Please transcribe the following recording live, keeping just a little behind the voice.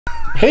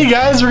Hey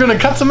guys, we're gonna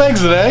cut some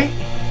eggs today.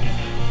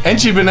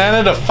 Enchi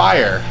banana to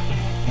fire.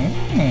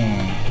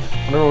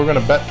 Wonder what we're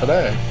gonna bet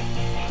today.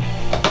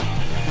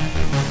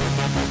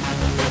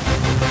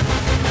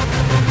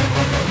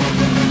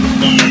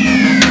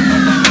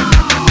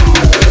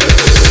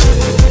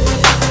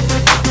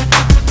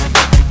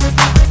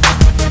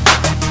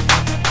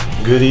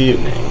 Good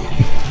evening.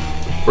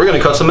 We're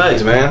gonna cut some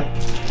eggs, man.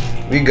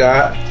 We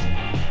got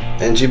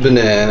Enchi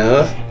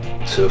banana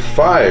to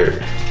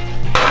fire.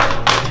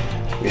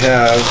 We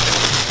have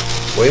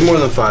way more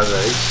than 5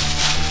 eggs.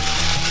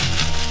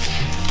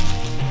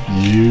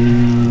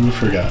 You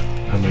forgot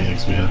how many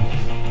eggs we had.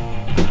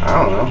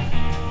 I don't know.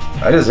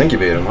 I just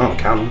incubated them. I don't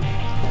count them.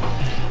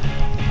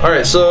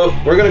 Alright, so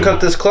we're gonna cut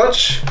this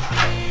clutch.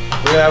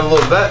 We're gonna have a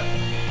little bet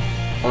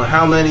on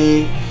how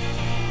many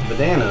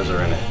bananas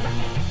are in it.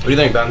 What do you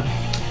think, Ben?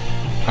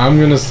 I'm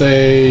gonna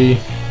say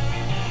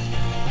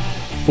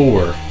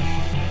 4.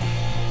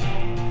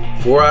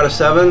 4 out of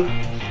 7?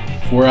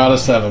 4 out of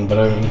 7,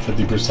 better than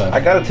 50%.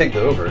 I gotta take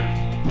the over,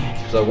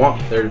 because I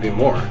want there to be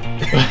more.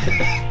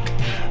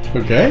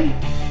 Okay.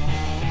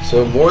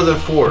 So more than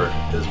 4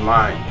 is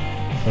mine.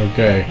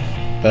 Okay.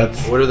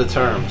 That's... What are the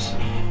terms?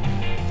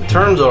 The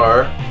terms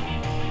are,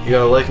 you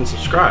gotta like and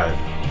subscribe.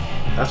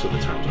 That's what the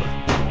terms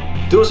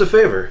are. Do us a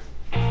favor.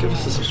 Give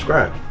us a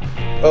subscribe.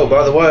 Oh,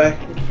 by the way,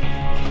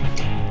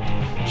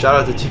 shout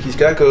out to Tiki's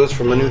Geckos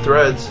for my new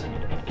threads.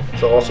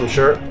 It's an awesome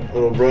shirt. A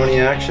little brony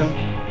action.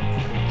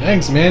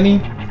 Thanks, Manny.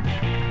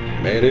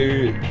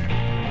 Manny.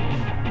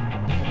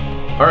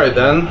 Alright,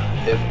 Ben.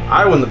 If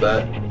I win the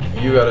bet,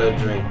 you gotta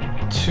drink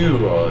 2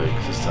 raw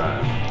eggs this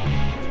time.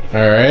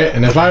 Alright,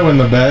 and if I win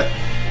the bet,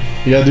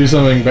 you gotta do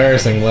something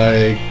embarrassing,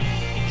 like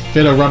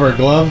fit a rubber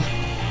glove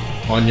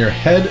on your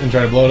head and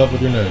try to blow it up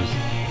with your nose.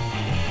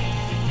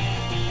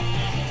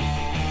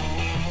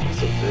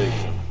 That's a big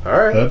one.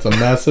 Alright. That's a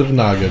massive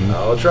noggin.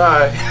 I'll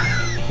try.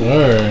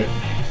 Alright.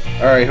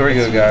 Alright, here we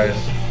go, guys.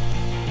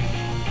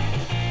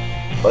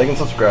 Like and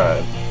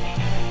subscribe.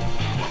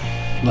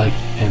 Like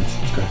and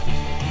subscribe.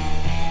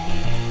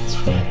 It's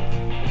funny.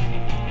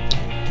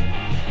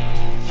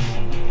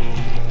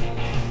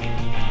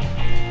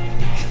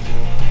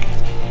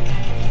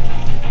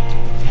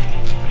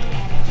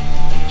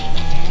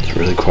 It's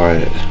really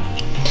quiet.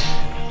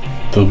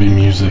 There'll be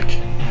music.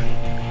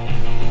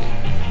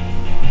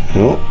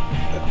 Well,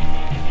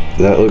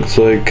 that looks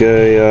like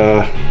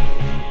a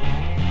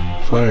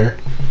Fire.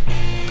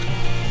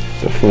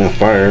 definitely a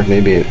fire,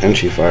 maybe an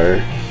Enchi fire.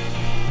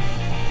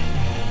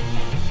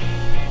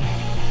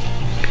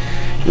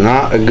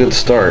 Not a good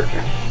start.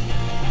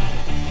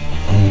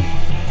 I'm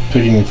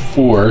picking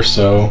 4,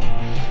 so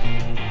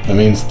that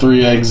means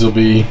 3 eggs will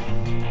be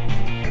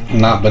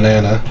not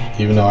banana,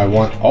 even though I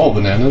want all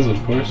bananas,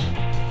 of course.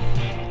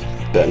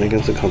 Betting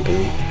against the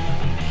company.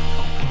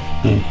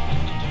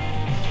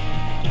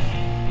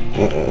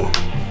 Uh-oh.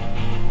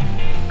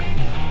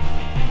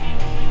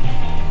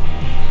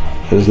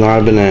 It's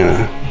not a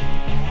banana.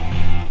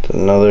 It's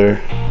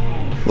another.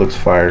 Looks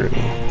fire to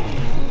me.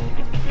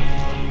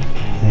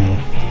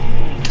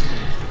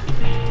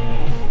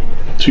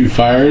 2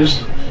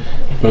 fires,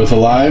 both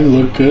alive,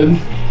 look good.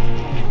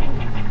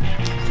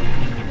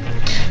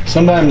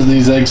 Sometimes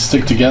these eggs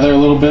stick together a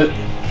little bit,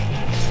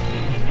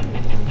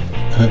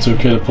 and it's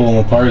okay to pull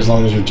them apart as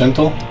long as you're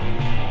gentle.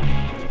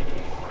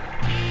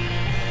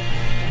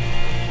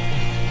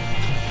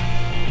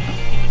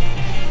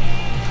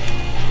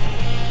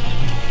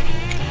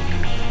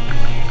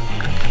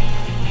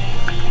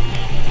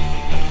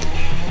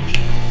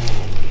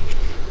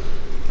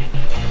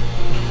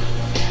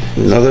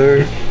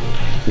 Another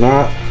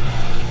not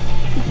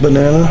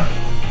banana.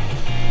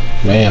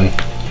 Man.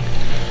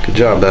 Good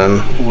job, Ben.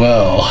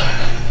 Well,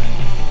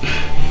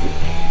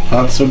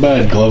 not so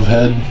bad, glove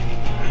head.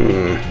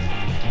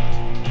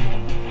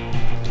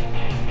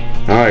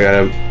 Now I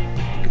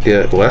gotta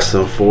get less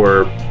than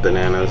 4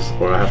 bananas,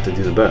 or I have to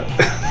do the bet.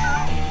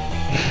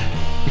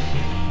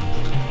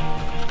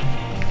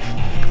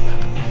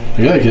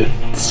 You gotta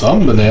get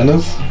some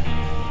bananas.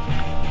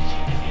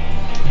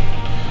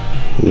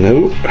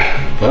 Nope.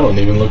 That one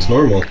even looks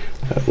normal.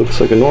 That looks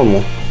like a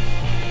normal.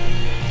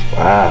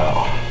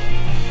 Wow.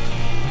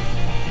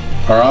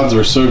 Our odds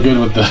were so good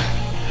with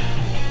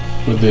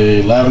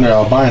the lavender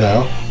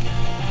albino.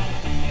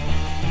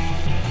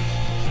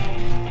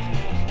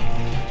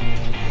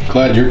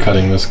 Glad you're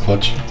cutting this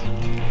clutch.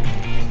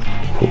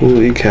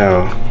 Holy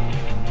cow.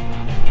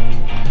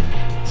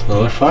 It's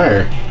another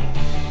fire.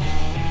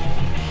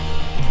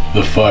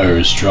 The fire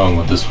is strong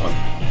with this one.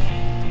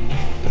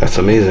 That's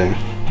amazing.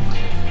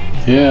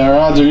 Yeah, our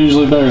odds are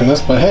usually better than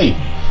this, but hey,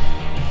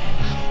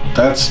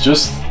 that's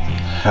just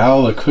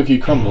how the cookie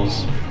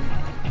crumbles.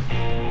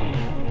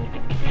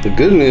 The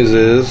good news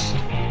is,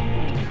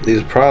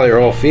 these probably are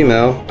all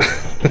female.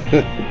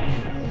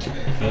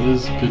 That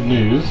is good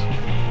news.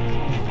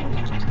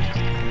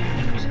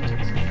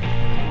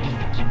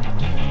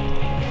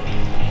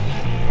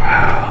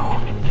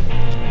 Wow.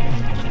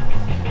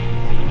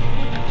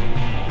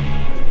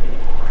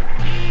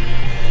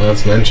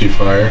 That's an Enchi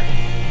fire.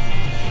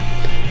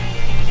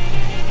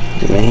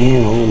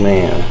 Man, oh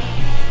man.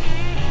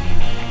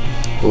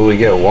 Will we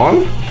get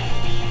one?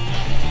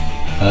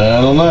 I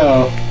don't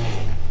know.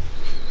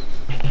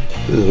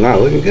 This is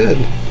not looking good.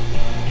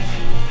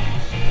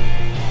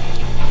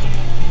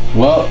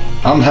 Well,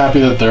 I'm happy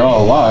that they're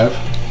all alive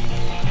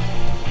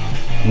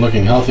and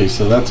looking healthy,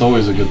 so that's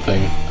always a good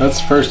thing.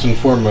 That's first and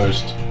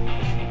foremost.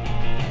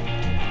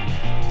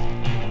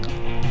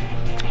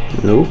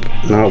 Nope,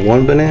 not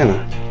one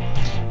banana.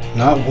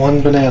 Not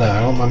one banana.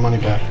 I want my money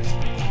back.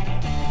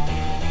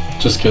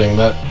 Just kidding.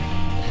 That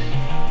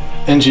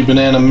Enchi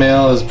banana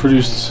male has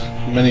produced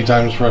many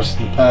times for us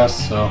in the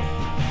past, so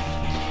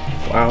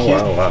Wow,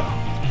 wow.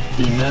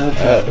 be mad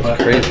at That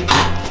but- is crazy.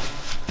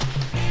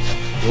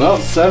 Well,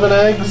 7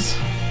 eggs.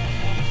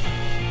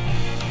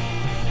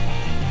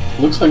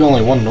 Looks like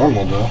only one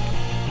normal though.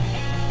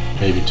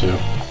 Maybe 2.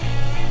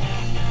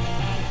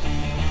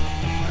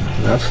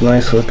 That's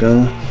nice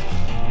looking.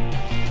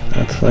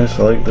 That's nice.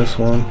 I like this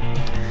one.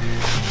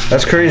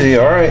 That's crazy.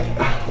 All right.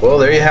 Well,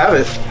 there you have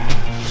it.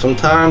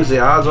 Sometimes the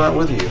odds aren't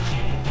with you.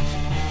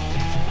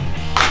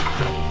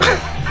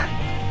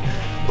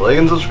 Like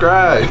and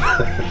subscribe.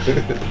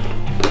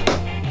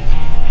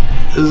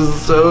 This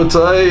is so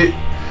tight.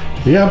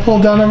 You gotta pull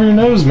it down over your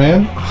nose,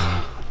 man.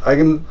 I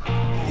can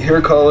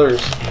hear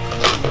colors.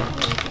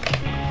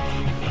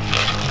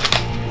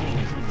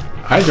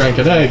 I drank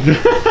an egg.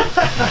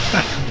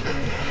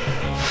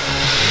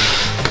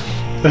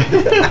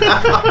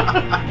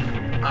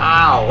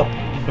 Ow.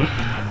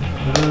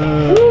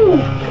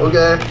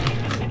 Okay.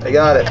 I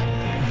got it.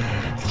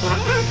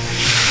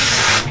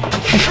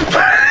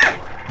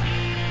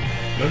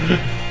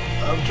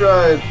 I'm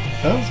trying.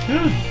 That was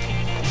good.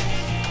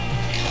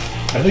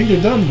 I think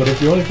you're done, but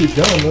if you want to keep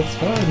going, that's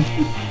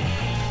fine.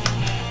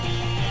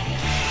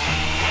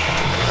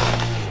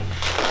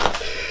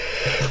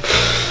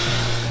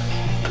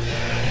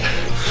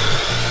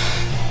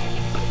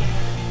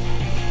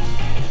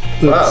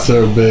 That's Wow.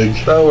 so big.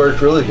 That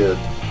worked really good.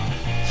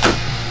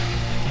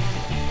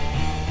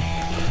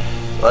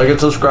 Like and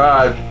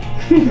subscribe.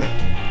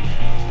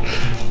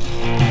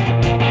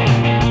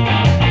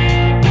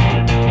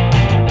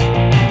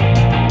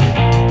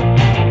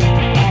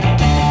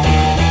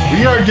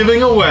 We are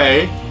giving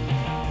away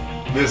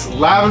this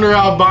lavender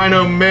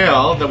albino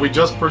male that we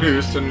just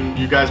produced, and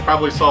you guys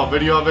probably saw a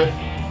video of it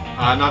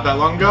not that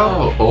long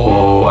ago.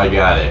 Oh, I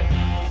got it.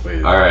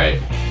 Wait. All right.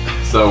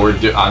 So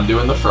I'm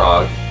doing the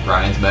frog.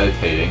 Ryan's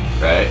meditating,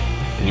 right?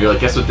 And you're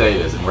like, guess what day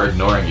it is? And we're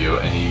ignoring you.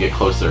 And you get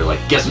closer, like,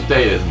 guess what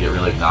day it is? And get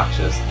really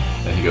obnoxious.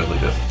 And he goes like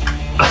this.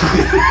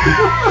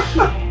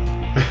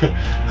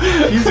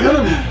 He's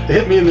gonna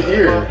hit me in the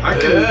ear. I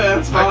can. Yeah,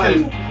 it's I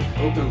fine.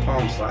 can open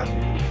palm slap you.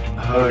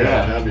 Oh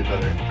yeah. That'd be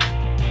better.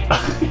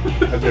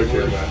 I'd be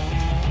okay with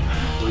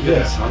that. Look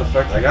at the sound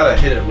effect. I gotta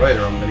hit it right,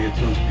 or I'm gonna get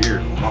too much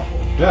beard and muffle.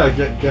 Yeah,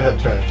 go ahead,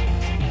 try it.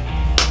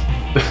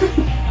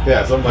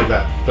 Yeah, something like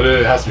that. But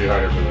it has to be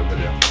harder for the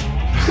video.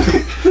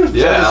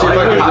 Yeah, See I if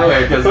I like can it do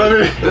higher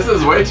it. because this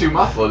is way too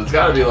muffled. It's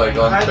gotta be like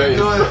on I had to face.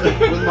 do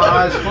it with my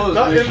eyes closed.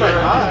 Not to make in my sure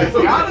I- eyes.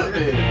 It's gotta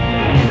be.